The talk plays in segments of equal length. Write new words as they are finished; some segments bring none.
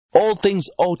All things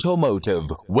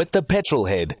automotive with the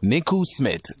Petrolhead, Nico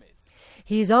Smit.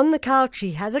 He's on the couch,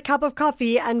 he has a cup of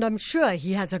coffee, and I'm sure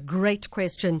he has a great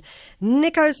question.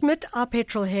 Nico Smit, our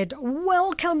Petrolhead,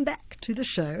 welcome back to the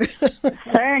show.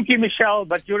 Thank you, Michelle,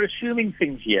 but you're assuming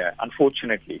things here,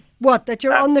 unfortunately. What, that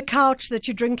you're on the couch, that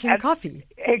you're drinking coffee?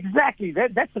 Exactly.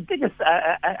 That's the biggest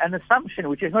an assumption,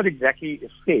 which is not exactly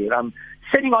fair. I'm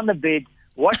sitting on the bed,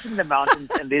 watching the mountains,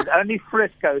 and there's only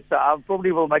Frisco, so I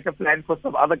probably will make a plan for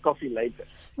some other coffee later.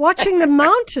 Watching the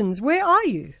mountains? Where are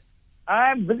you?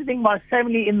 I'm visiting my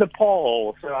family in the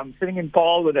Paarl, so I'm sitting in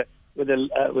Paarl with a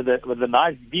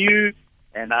nice view,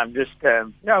 and I'm just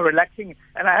relaxing.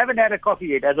 And I haven't had a coffee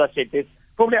yet, as I said. There's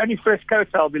probably only Frisco,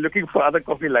 so I'll be looking for other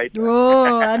coffee later.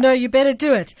 Oh, I know, you better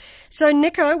do it. So,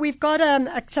 Nico, we've got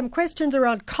some questions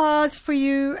around cars for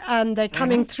you. They're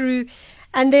coming through.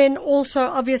 And then also,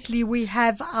 obviously, we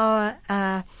have our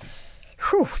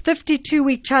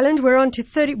 52-week challenge. We're on to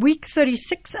week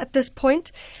 36 at this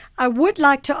point. I would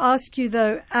like to ask you,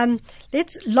 though,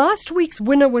 last week's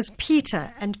winner was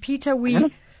Peter. And Peter,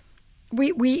 we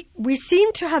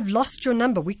seem to have lost your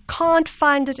number. We can't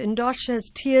find it. Indosh has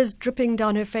tears dripping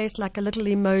down her face like a little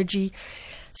emoji.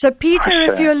 So, Peter,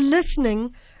 if you're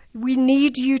listening, we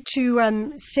need you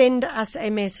to send us a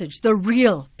message. The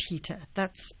real Peter.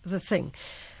 That's the thing.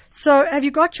 So have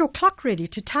you got your clock ready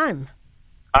to time?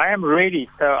 I am ready.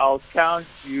 So I'll count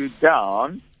you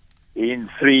down in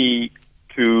 3,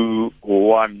 2,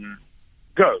 1,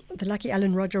 go. The Lucky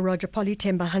Alan, Roger, Polly,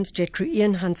 THEMBA, Hans, JETCREW,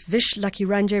 Ian, Hans, VISH, Lucky,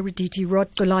 RANJAY, RADITI,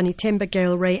 Rod, XOLANI, THEMBA,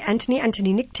 GAIL, Ray,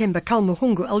 Anthony, Nick, THEMBA, Carl,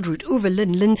 MAHUNGU,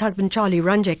 ELDRID, LYN'S husband, Charlie,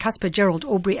 RANJAY, CASPER, GERALD,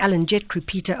 AUBREY, Alan, JETCREW,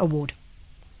 Peter, award.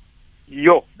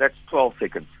 Yo, that's 12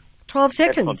 seconds. 12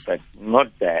 seconds? That's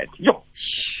not bad. Yo.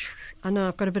 Shh. I know,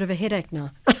 I've got a bit of a headache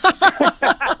now.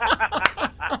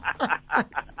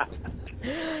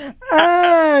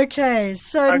 Okay,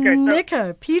 so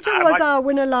Nico, Peter was our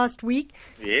winner last week.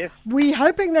 Yes. We're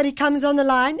hoping that he comes on the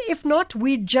line. If not,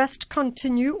 we just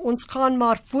continue. Ons gaan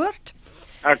maar voort.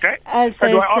 Okay. As so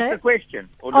they do I say. ask the question?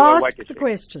 Or do I wait ask the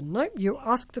question. No, you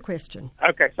ask the question.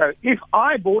 Okay, so if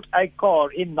I bought a car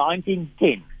in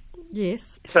 1910.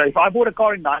 Yes. So if I bought a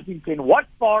car in 1910, what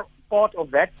part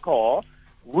of that car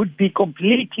would be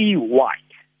completely white?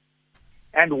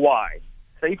 And why?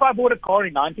 So if I bought a car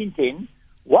in 1910,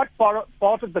 what part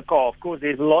of the car, of course,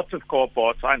 there's lots of car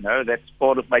parts, I know, that's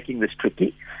part of making this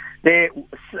tricky.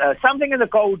 Something in the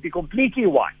car would be completely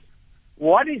white.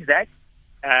 What is that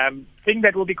thing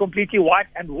that will be completely white,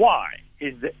 and why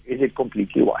is it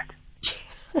completely white?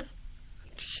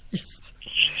 Jeez.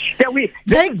 Yeah,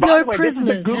 Take no This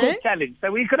prisoners. is the Google challenge.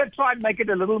 So we're going to try and make it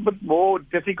a little bit more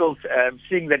difficult,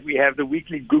 seeing that we have the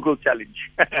weekly Google challenge.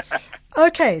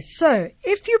 Okay, so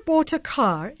if you bought a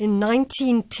car in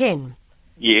 1910,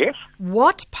 yes,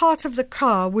 what part of the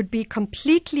car would be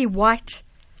completely white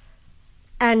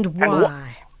and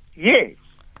why? Yes.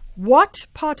 What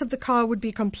part of the car would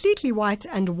be completely white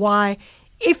and why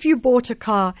if you bought a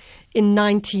car in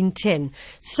 1910?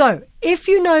 So if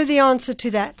you know the answer to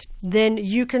that, then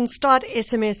you can start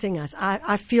SMSing us.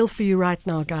 I feel for you right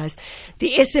now, guys.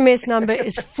 The SMS number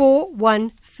is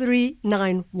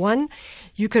 41391.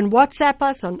 You can WhatsApp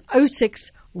us on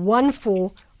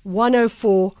 0614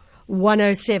 104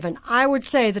 107. I would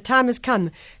say the time has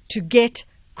come to get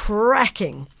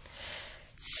cracking.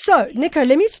 So, Nico,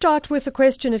 let me start with a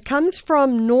question. It comes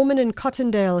from Norman in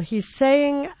Cottondale. He's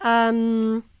saying,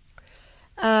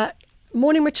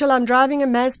 morning, Mitchell. I'm driving a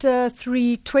Mazda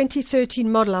 3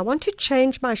 2013 model. I want to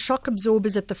change my shock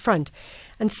absorbers at the front.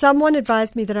 And someone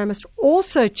advised me that I must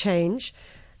also change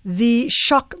the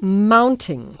shock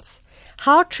mountings.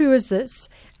 How true is this?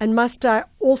 And must I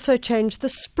also change the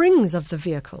springs of the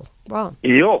vehicle? Wow.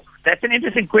 Yo, that's an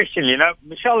interesting question. You know,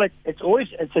 Michelle, it's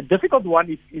a difficult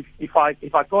one if I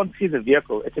can't see the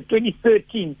vehicle. It's a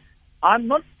 2013. I'm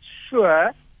not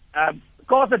sure.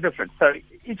 Cars are different, so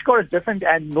each car is different.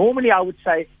 And normally, I would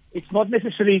say it's not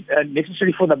necessarily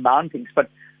for the mountings, but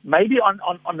maybe on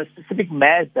a specific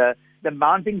Mazda, the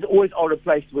mountings always are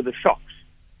replaced with the shocks.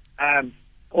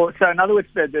 So in other words,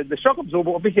 the shock absorber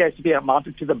obviously has to be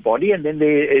mounted to the body, and then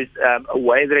there is a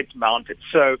way that it's mounted.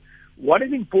 So what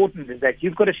is important is that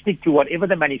you've got to stick to whatever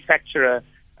the manufacturer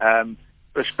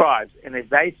prescribes. And if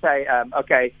they say,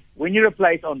 okay, when you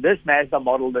replace on this Mazda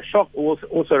model, the shock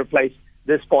also replace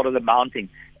this part of the mounting,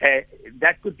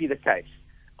 that could be the case.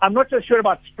 I'm not so sure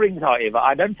about springs, however.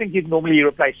 I don't think you'd normally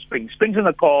replace springs. Springs in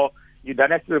the car, you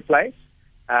don't have to replace.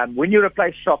 When you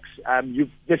replace shocks, you've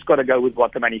just got to go with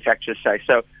what the manufacturers say.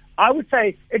 So I would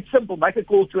say it's simple. Make a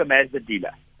call to a Mazda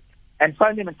dealer and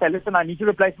phone them and say, listen, I need to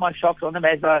replace my shocks on the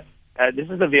Mazda. This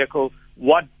is the vehicle.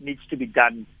 What needs to be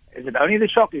done? Is it only the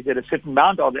shock? Is it a certain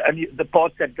mount? Are there only the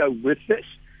parts that go with this?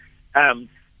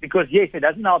 Because, yes, it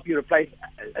doesn't help you replace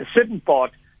a certain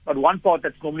part, but one part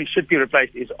that normally should be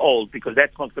replaced is old, because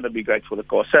that's not going to be great for the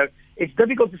car. So it's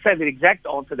difficult to say the exact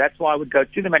answer. That's why I would go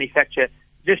to the manufacturer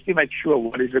just to make sure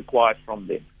what is required from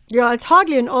them. Yeah, it's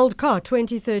hardly an old car,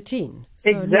 2013. So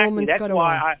Exactly. That's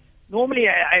why normally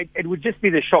it would just be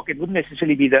the shock. It wouldn't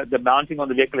necessarily be the mounting on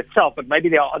the vehicle itself, but maybe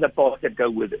there are other parts that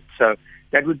go with it. So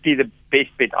that would be the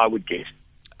best bet, I would guess.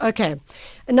 Okay.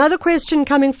 Another question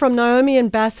coming from Naomi in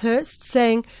Bathurst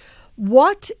saying,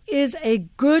 what is a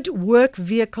good work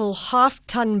vehicle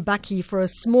half-ton bakkie for a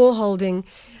small holding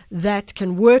that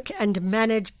can work and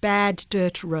manage bad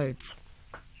dirt roads?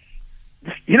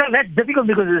 That's difficult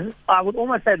because I would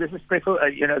almost say this is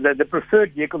the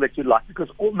preferred vehicle that you like, because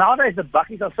nowadays the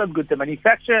bakkies are so good. The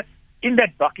manufacturer in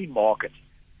that bakkie market,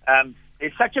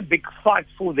 it's such a big fight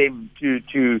for them to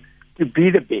be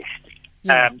the best.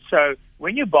 Yeah. So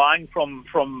when you're buying from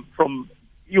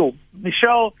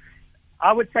Michelle,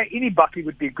 I would say any bakkie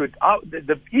would be good.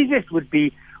 The easiest would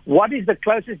be, what is the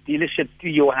closest dealership to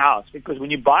your house? Because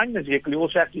when you're buying this vehicle, you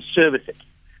also have to service it.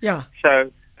 Yeah.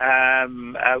 So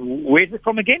where's it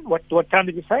from again? What town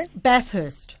did you say?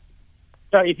 Bathurst.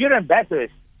 So if you're in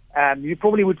Bathurst, you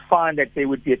probably would find that there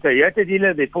would be a Toyota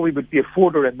dealer, there probably would be a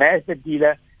Ford or a Mazda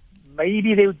dealer,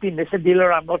 maybe there would be a Nissan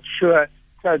dealer, I'm not sure.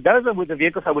 So those are the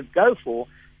vehicles I would go for,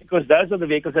 because those are the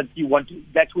vehicles that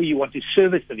that's where you want to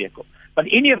service the vehicle. But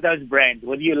any of those brands,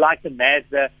 whether you like the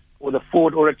Mazda or the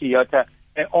Ford or a Toyota,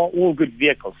 they are all good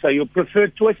vehicles. So your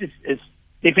preferred choice is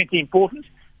definitely important,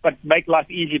 but make life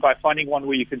easy by finding one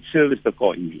where you can service the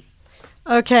car easy.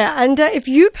 Okay, and if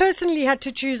you personally had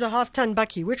to choose a half-ton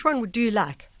bakkie, which one would you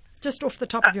like, just off the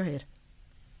top of your head?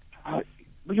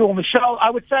 Michelle, I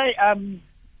would say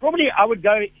probably I would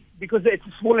go, because it's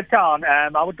a smaller town,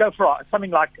 I would go for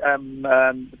something like a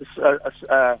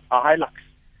Hilux,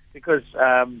 because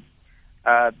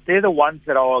they're the ones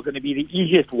that are going to be the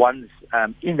easiest ones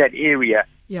in that area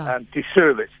to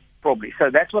service, probably. So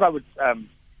that's what I would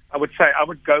say. I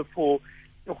would go for,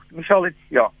 Michelle, let's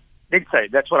say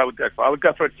that's what I would go for. I would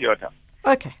go for a Toyota.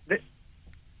 Okay.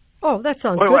 That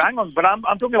sounds good. Hang on, but I'm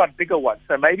talking about bigger ones.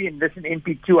 So maybe in this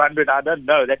NP200, I don't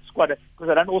know. That's quite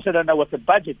because I also don't know what the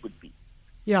budget would be.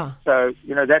 Yeah. So,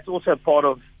 that's also part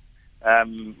of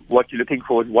what you're looking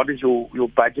for. What is your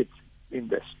budget in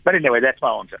this? But anyway, that's my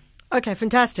answer. Okay,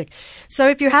 fantastic. So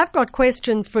if you have got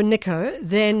questions for Nico,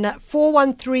 then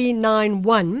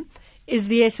 41391 is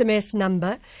the SMS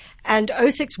number, and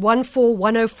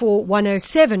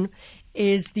 0614104107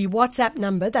 is the WhatsApp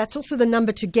number. That's also the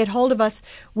number to get hold of us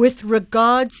with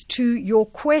regards to your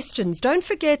questions. Don't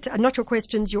forget, not your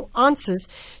questions, your answers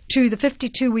to the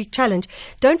 52-week challenge.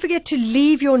 Don't forget to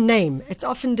leave your name. It's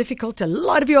often difficult. A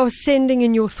lot of you are sending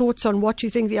in your thoughts on what you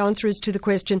think the answer is to the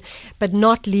question, but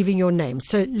not leaving your name.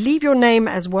 So leave your name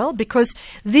as well, because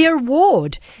the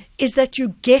award is that you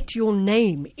get your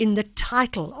name in the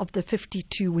title of the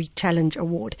 52-week challenge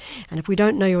award. And if we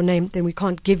don't know your name, then we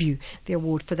can't give you the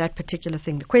award for that particular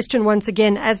thing. The question, once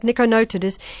again, as Nico noted,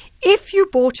 is if you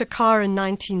bought a car in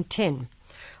 1910,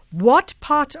 what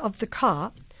part of the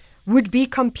car would be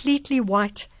completely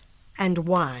white and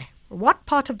why? What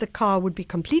part of the car would be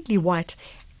completely white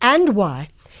and why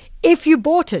if you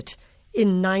bought it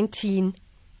in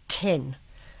 1910?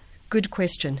 Good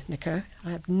question, Nico.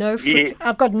 I've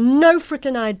got no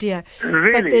freaking idea.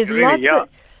 Really? But there's really,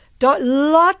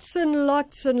 lots and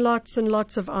lots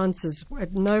of answers.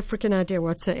 No freaking idea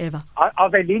whatsoever. Are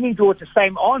they leaning towards the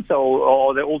same answer,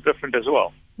 or are they all different as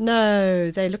well? No,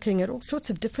 they're looking at all sorts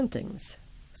of different things.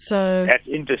 So that's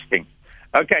interesting.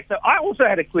 Okay, so I also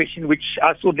had a question which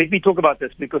I thought, let me talk about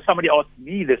this, because somebody asked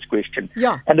me this question.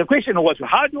 Yeah. And the question was,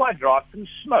 how do I drive through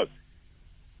smoke?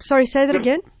 Sorry, say that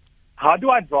again? How do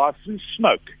I drive through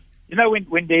smoke?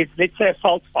 When there's, let's say, a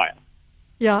fault fire.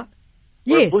 Yeah.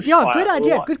 Yes, good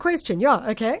idea. Good question. Yeah,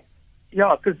 okay.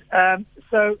 Yeah, because,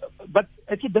 but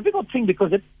it's a difficult thing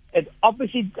because it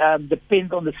obviously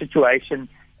depends on the situation,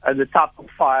 the type of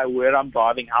fire, where I'm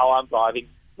driving, how I'm driving,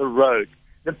 the road.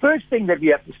 The first thing that we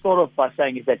have to start off by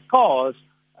saying is that cars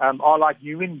are like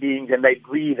human beings, and they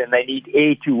breathe and they need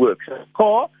air to work. So a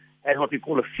car has what we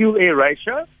call a fuel-air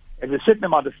ratio. There's a certain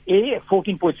amount of air,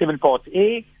 14.7 parts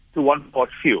air to 1 part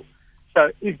fuel.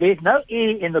 So if there's no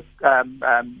air in the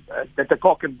that the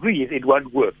car can breathe, it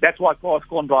won't work. That's why cars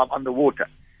can't drive underwater.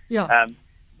 Yeah.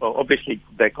 Well, obviously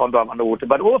they can't drive underwater,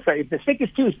 but also if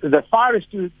the fire is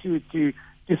too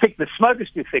thick, the smoke is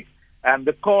too thick,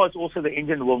 the cars, also the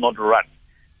engine will not run.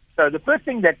 So the first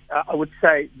thing that I would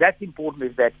say that's important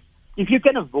is that if you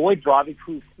can avoid driving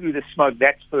through the smoke,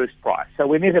 that's first prize. So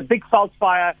when there's a big fault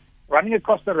fire, running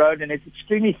across the road and it's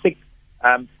extremely thick,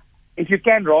 if you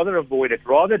can, rather avoid it.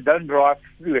 Rather don't drive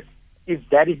through it if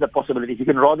that is the possibility. If you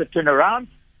can rather turn around,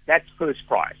 that's first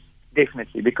prize,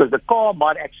 definitely, because the car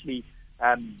might actually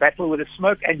battle with the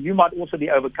smoke and you might also be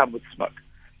overcome with smoke.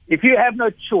 If you have no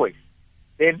choice,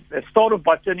 then start off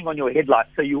by turning on your headlights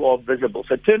so you are visible.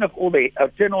 So turn on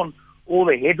all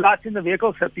the headlights in the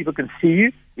vehicle so people can see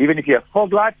you. Even if you have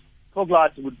fog lights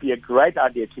would be a great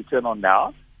idea to turn on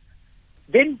now.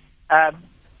 Then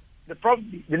the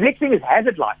next thing is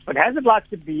hazard lights. But hazard lights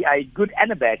could be a good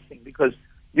and a bad thing because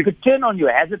you could turn on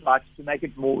your hazard lights to make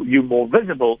it more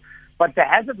visible. But the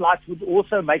hazard lights would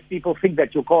also make people think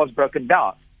that your car is broken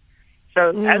down.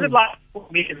 So hazard lights for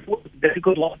me is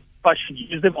difficult if I should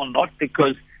use them or not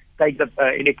because they give the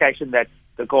indication that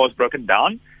the car is broken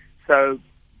down. So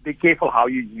be careful how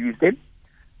you use them.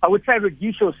 I would say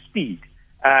reduce your speed.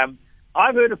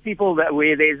 I've heard of people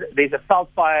where there's a felt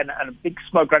fire and a big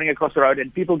smoke running across the road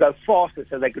and people go faster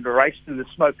so they could race through the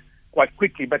smoke quite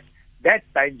quickly, but that's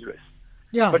dangerous.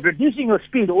 Yeah. But reducing your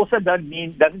speed also doesn't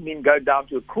mean go down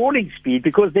to a crawling speed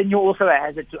because then you're also a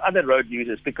hazard to other road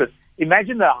users because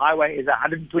imagine the highway is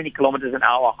 120 kilometers an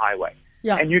hour highway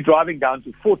and you're driving down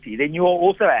to 40, then you are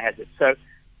also a hazard. So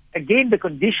again, the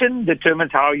condition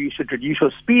determines how you should reduce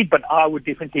your speed, but I would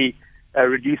definitely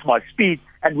reduce my speed.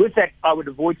 And with that, I would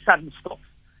avoid sudden stops.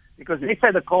 Because let's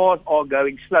say the cars are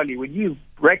going slowly. When you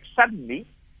brake suddenly,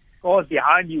 cars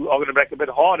behind you are going to brake a bit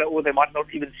harder or they might not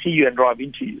even see you and drive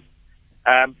into you.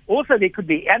 Also, there could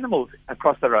be animals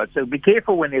across the road. So be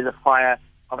careful when there's a fire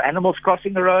of animals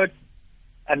crossing the road.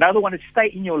 Another one is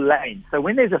stay in your lane. So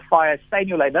when there's a fire, stay in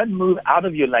your lane. Don't move out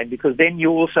of your lane because then you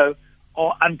also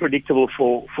are unpredictable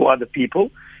for other people.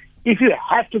 If you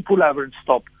have to pull over and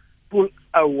stop, pull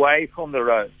away from the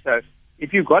road. So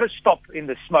if you've got to stop in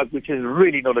the smoke, which is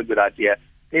really not a good idea,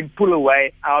 then pull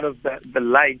away out of the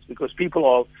lanes because people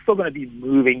are still going to be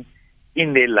moving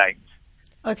in their lanes.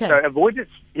 Okay. So avoid it.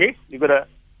 Yes, you've got to...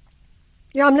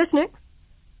 Yeah, I'm listening.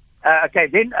 Okay,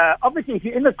 then obviously if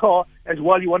you're in the car as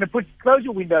well, you want to close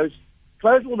your windows,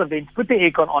 close all the vents, put the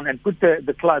aircon on, and put the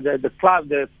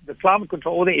climate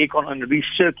control, all the aircon on, and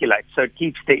recirculate. So it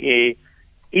keeps the air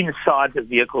inside the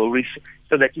vehicle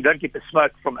so that you don't get the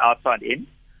smoke from outside in.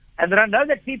 And then I know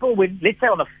that people, when let's say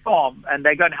on a farm, and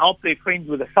they go and help their friends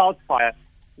with a veld fire,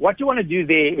 what you want to do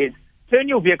there is turn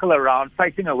your vehicle around,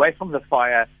 facing away from the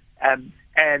fire, and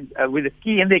with the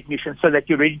key in the ignition so that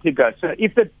you're ready to go. So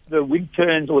if the wind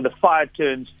turns or the fire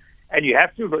turns and you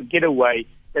have to get away,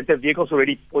 that the vehicle's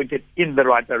already pointed in the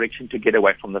right direction to get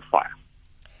away from the fire.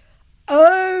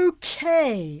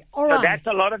 Okay, all right. So that's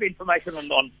a lot of information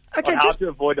on how to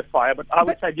avoid a fire, but I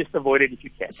would say just avoid it if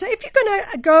you can. So if you're going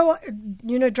to go,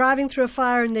 driving through a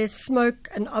fire and there's smoke,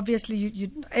 and obviously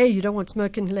you don't want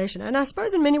smoke inhalation. And I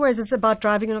suppose in many ways it's about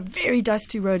driving on a very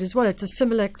dusty road as well. It's a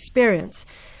similar experience.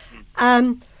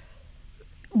 The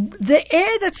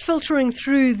air that's filtering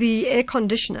through the air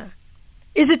conditioner,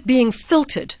 is it being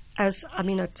filtered?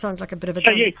 It sounds like a bit of a...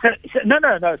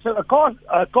 No. So a car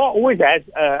always has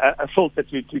a filter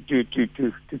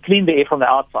to clean the air from the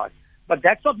outside. But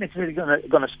that's not necessarily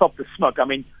going to stop the smoke. I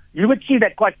mean, you would see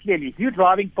that quite clearly. If you're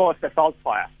driving past a veld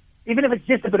fire, even if it's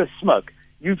just a bit of smoke,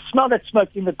 you smell that smoke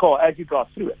in the car as you drive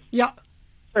through it. Yeah.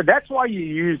 So that's why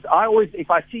if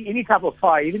I see any type of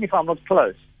fire, even if I'm not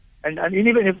close, and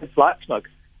even if it's light smoke,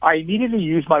 I immediately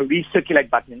use my recirculate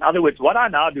button. In other words, what I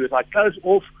now do is I close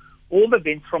off all the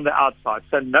vents from the outside,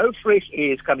 so no fresh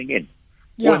air is coming in.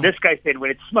 Yeah. Or in this case, then, when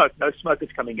it's smoke, no smoke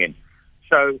is coming in.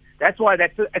 So that's why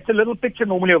it's a little picture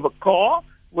normally of a car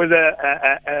with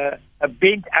a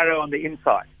bent arrow on the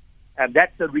inside. And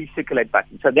that's the recirculate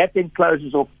button. So that then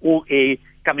closes off all air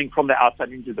coming from the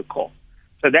outside into the car.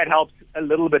 So that helps a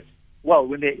little bit,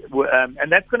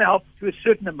 and that's going to help to a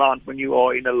certain amount when you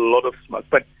are in a lot of smoke.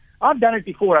 But I've done it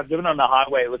before. I've driven on the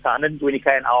highway. It was a 120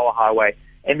 km/h highway.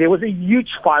 And there was a huge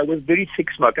fire with very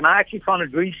thick smoke. And I actually found it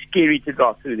very scary to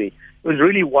drive through there. It was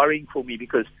really worrying for me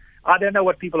because I don't know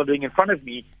what people are doing in front of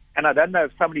me. And I don't know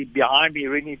if somebody behind me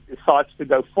really decides to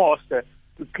go faster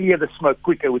to clear the smoke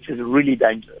quicker, which is really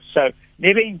dangerous. So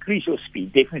never increase your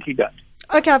speed. Definitely don't.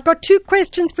 Okay, I've got two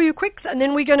questions for you, Quicks, and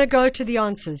then we're going to go to the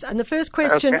answers. And the first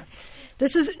question,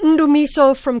 This is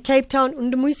Ndumiso from Cape Town.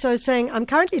 Ndumiso saying, I'm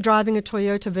currently driving a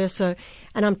Toyota Verso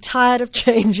and I'm tired of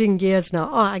changing gears now.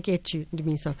 Oh, I get you,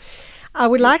 Ndumiso. I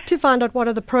would like to find out what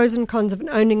are the pros and cons of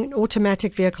owning an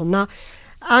automatic vehicle. Now,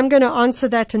 I'm going to answer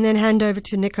that and then hand over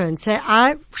to Nico and say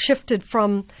I shifted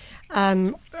from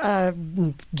a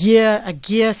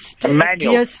gear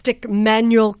stick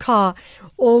manual car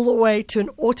all the way to an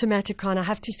automatic car. And I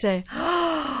have to say,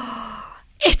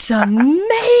 it's amazing.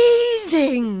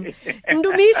 amazing.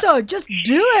 Ndumiso, just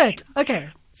do it. Okay,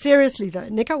 seriously though.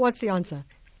 Nico, what's the answer?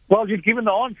 Well, you've given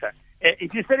the answer.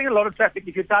 If you're setting a lot of traffic,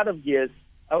 if you're tired of gears,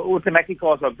 automatic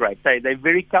cars are great. They're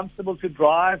very comfortable to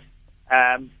drive.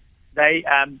 They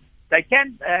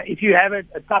can, if you have a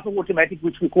type of automatic,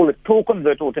 which we call a torque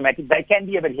converter automatic, they can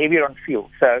be a bit heavier on fuel.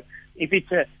 So if it's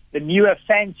the newer,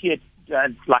 fancier,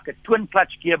 like a twin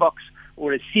clutch gearbox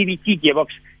or a CVT gearbox,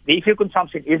 the fuel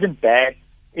consumption isn't bad.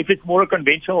 If it's more a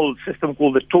conventional system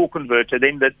called the torque converter,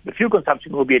 then the fuel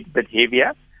consumption will be a bit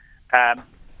heavier.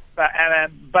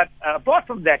 But apart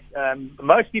from that,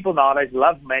 most people nowadays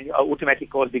love automatic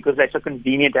cars because they're so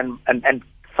convenient and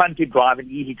fun to drive and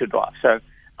easy to drive. So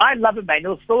I love a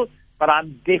manual still, but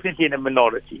I'm definitely in a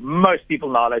minority. Most people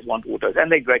nowadays want autos,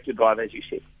 and they're great to drive, as you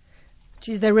said.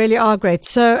 Geez, they really are great.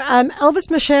 So Elvis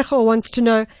Mashego wants to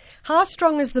know, how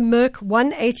strong is the Merc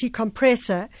 180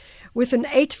 compressor with an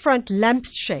 8-front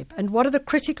lamps shape, and what are the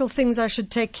critical things I should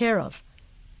take care of?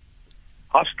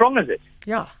 How strong is it?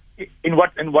 Yeah. In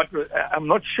what? I'm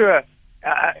not sure.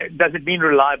 Does it mean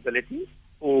reliability,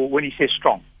 or when he says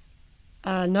strong?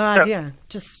 No idea.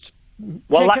 Just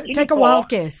take a car, wild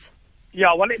guess.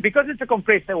 Yeah, well, because it's a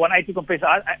compressor, 180 compressor.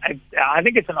 I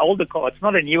think it's an older car. It's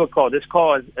not a newer car. This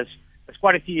car is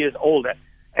quite a few years older.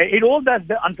 It all does,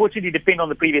 unfortunately, depend on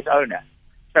the previous owner.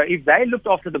 So if they looked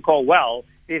after the car well,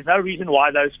 there's no reason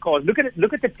why those cars. Look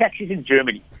at the taxis in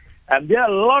Germany. There are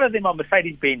a lot of them are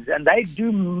Mercedes-Benz, and they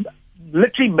do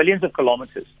literally millions of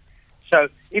kilometers. So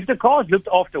if the car's looked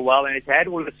after well and it's had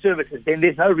all the services, then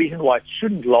there's no reason why it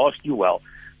shouldn't last you well.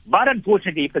 But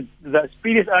unfortunately, if the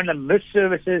previous owner missed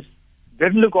services,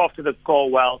 didn't look after the car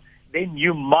well, then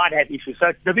you might have issues. So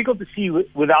it's difficult to see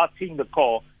without seeing the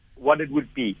car what it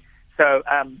would be. So,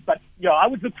 but yeah, I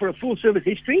would look for a full service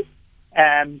history,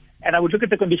 and I would look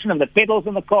at the condition of the pedals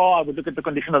in the car. I would look at the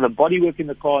condition of the bodywork in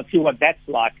the car and see what that's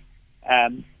like,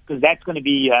 because that's going to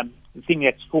be the thing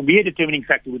that's, for me, a determining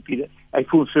factor would be a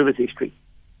full service history.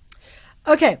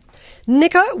 Okay.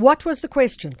 Nico, what was the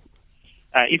question?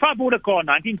 If I bought a car in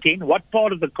 1910, what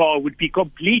part of the car would be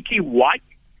completely white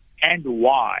and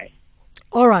why?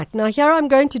 All right. Now, here I'm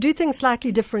going to do things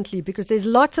slightly differently because there's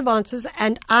lots of answers,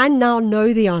 and I now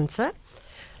know the answer.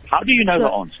 How do you know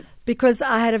the answer? Because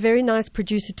I had a very nice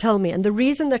producer tell me. And the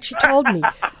reason that she told me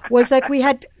was that we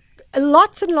had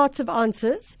lots and lots of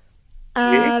answers.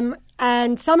 Yes.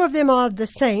 And some of them are the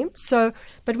same. So,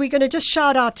 but we're going to just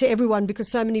shout out to everyone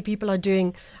because so many people are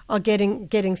getting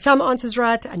some answers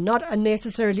right and not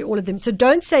unnecessarily all of them. So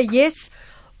don't say yes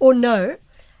or no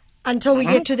until we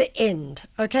get to the end.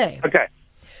 Okay. Okay.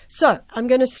 So I'm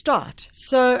going to start.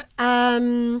 So,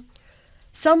 Gordon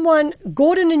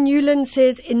in Newland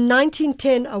says in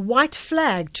 1910, a white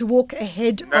flag to walk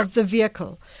ahead of the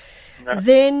vehicle. No.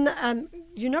 Then,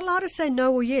 you're not allowed to say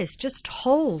no or yes. Just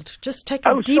hold. Just take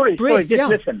a deep breath. Just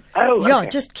listen. Oh, yeah, okay.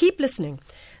 Just keep listening.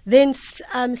 Then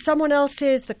someone else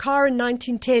says the car in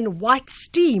 1910, white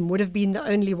steam would have been the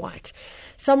only white.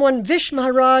 Someone, Vish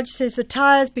Maharaj, says the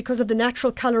tires, because of the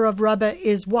natural color of rubber,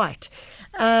 is white.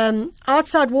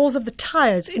 Outside walls of the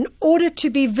tires in order to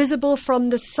be visible from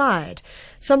the side.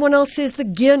 Someone else says the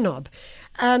gear knob.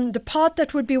 The part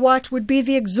that would be white would be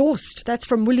the exhaust. That's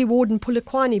from Willie Ward and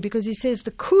Polokwane, because he says the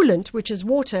coolant, which is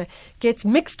water, gets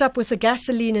mixed up with the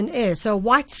gasoline and air. So a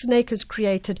white snake is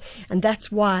created, and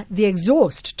that's why the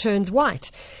exhaust turns white.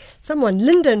 Someone,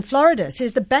 Linda in Florida,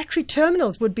 says the battery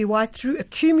terminals would be white through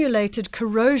accumulated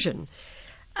corrosion.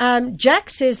 Jack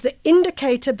says the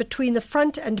indicator between the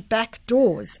front and back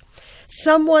doors.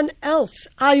 Someone else,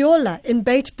 Ayola in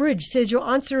Bait Bridge, says your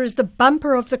answer is the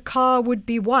bumper of the car would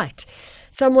be white.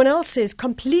 Someone else says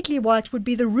completely white would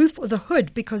be the roof or the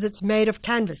hood because it's made of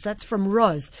canvas. That's from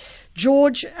Roz.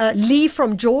 Lee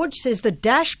from George says the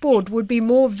dashboard would be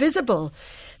more visible.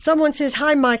 Someone says,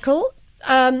 hi, Michael.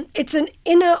 It's an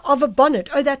inner of a bonnet.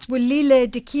 Oh, that's Wilile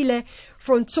Dikile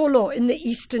from Tsolo in the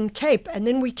Eastern Cape. And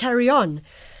then we carry on.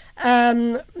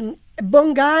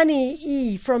 Bongani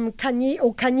E from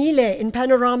Kanyile in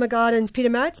Panorama Gardens,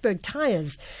 Pietermaritzburg,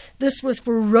 tires. This was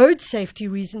for road safety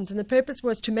reasons, and the purpose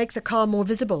was to make the car more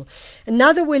visible.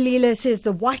 Another Welile says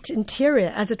the white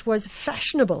interior, as it was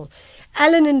fashionable.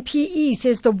 Alan in PE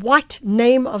says the white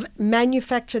name of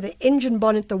manufacturer, the engine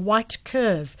bonnet, the white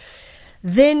curve.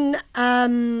 Then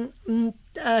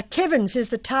Kevin says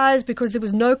the tires because there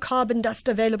was no carbon dust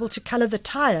available to color the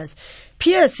tires.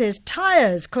 Pierre says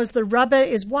tires because the rubber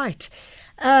is white.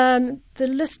 The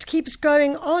list keeps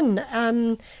going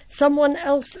on. Someone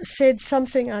else said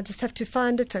something. I just have to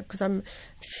find it because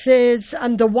says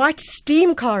the white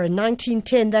steam car in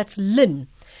 1910. That's Lynn.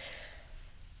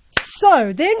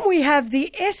 So then we have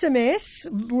the SMS,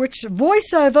 which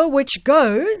voiceover, which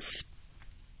goes,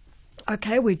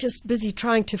 Okay, we're just busy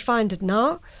trying to find it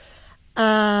now.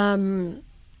 I'm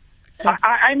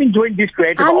enjoying this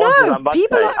creative I answers, know. I must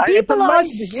People say. are, people are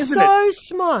amazing, isn't it? so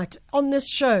smart on this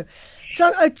show.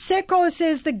 So Otseko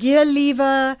says the gear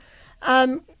lever.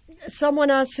 Someone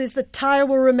else says the tire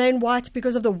will remain white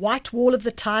because of the white wall of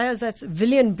the tires. That's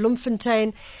Villian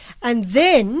Bloemfontein. And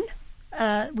then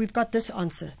we've got this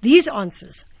answer. These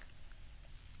answers.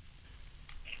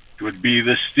 It would be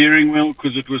the steering wheel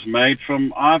because it was made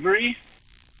from ivory.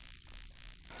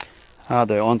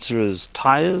 The answer is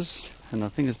tires, and I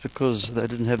think it's because they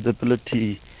didn't have the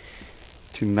ability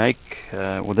to make,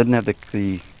 or didn't have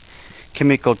the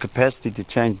chemical capacity to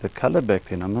change the color back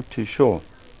then. I'm not too sure.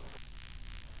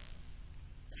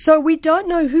 So we don't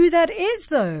know who that is,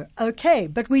 though. Okay,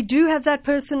 but we do have that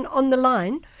person on the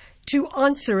line to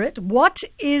answer it. What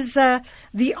is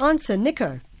the answer,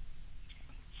 Nico?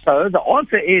 So the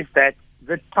answer is that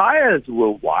the tires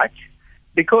were white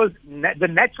because the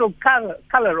natural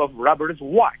color of rubber is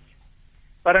white.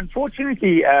 But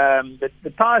unfortunately,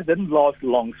 the tires didn't last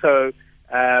long. So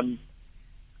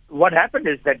what happened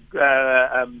is that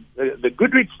the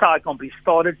Goodrich Tire Company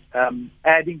started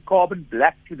adding carbon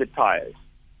black to the tires,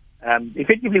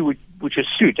 effectively which is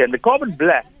soot. And the carbon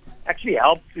black actually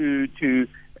helped to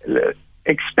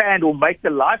expand or make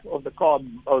the life of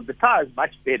the tires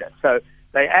much better. So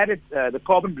they added the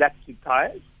carbon black to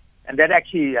tires, and that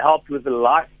actually helped with the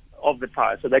life of the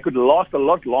tires. So they could last a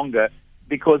lot longer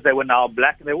because they were now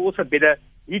black, and they were also better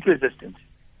heat resistant.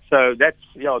 So that's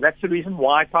the reason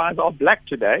why tires are black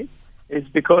today, is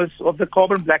because of the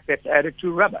carbon black that's added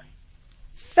to rubber.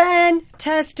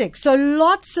 Fantastic. So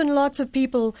lots and lots of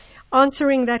people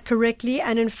answering that correctly.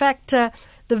 And in fact, the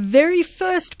very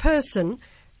first person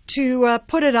to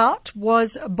put it out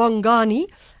was Bongani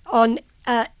on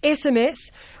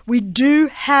SMS. We do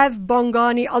have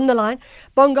Bongani on the line.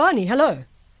 Bongani, hello.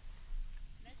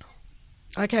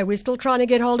 Okay, we're still trying to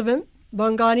get hold of him.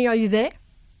 Bongani, are you there?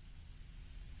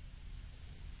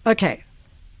 Okay.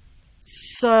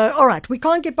 So, all right, we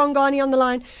can't get Bongani on the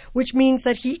line, which means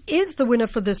that he is the winner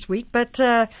for this week, but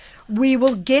we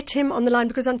will get him on the line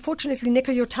because, unfortunately,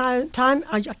 Nico, your time,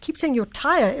 I keep saying your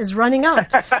tire is running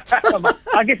out.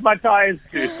 I guess my tire's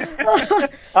too.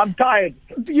 I'm tired.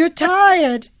 You're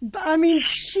tired. I mean,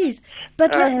 jeez.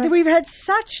 But we've had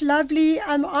such lovely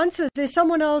answers. There's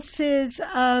someone else says,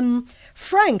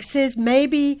 Frank says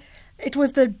maybe it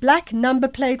was the black number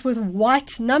plate with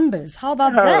white numbers. How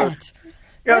about that?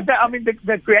 Yeah,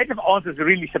 the creative answers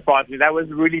really surprised me. That was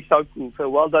really so cool. So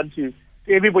well done to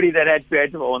everybody that had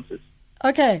creative answers.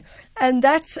 Okay, and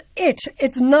that's it.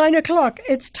 It's 9 o'clock.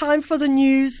 It's time for the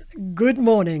news. Good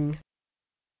morning.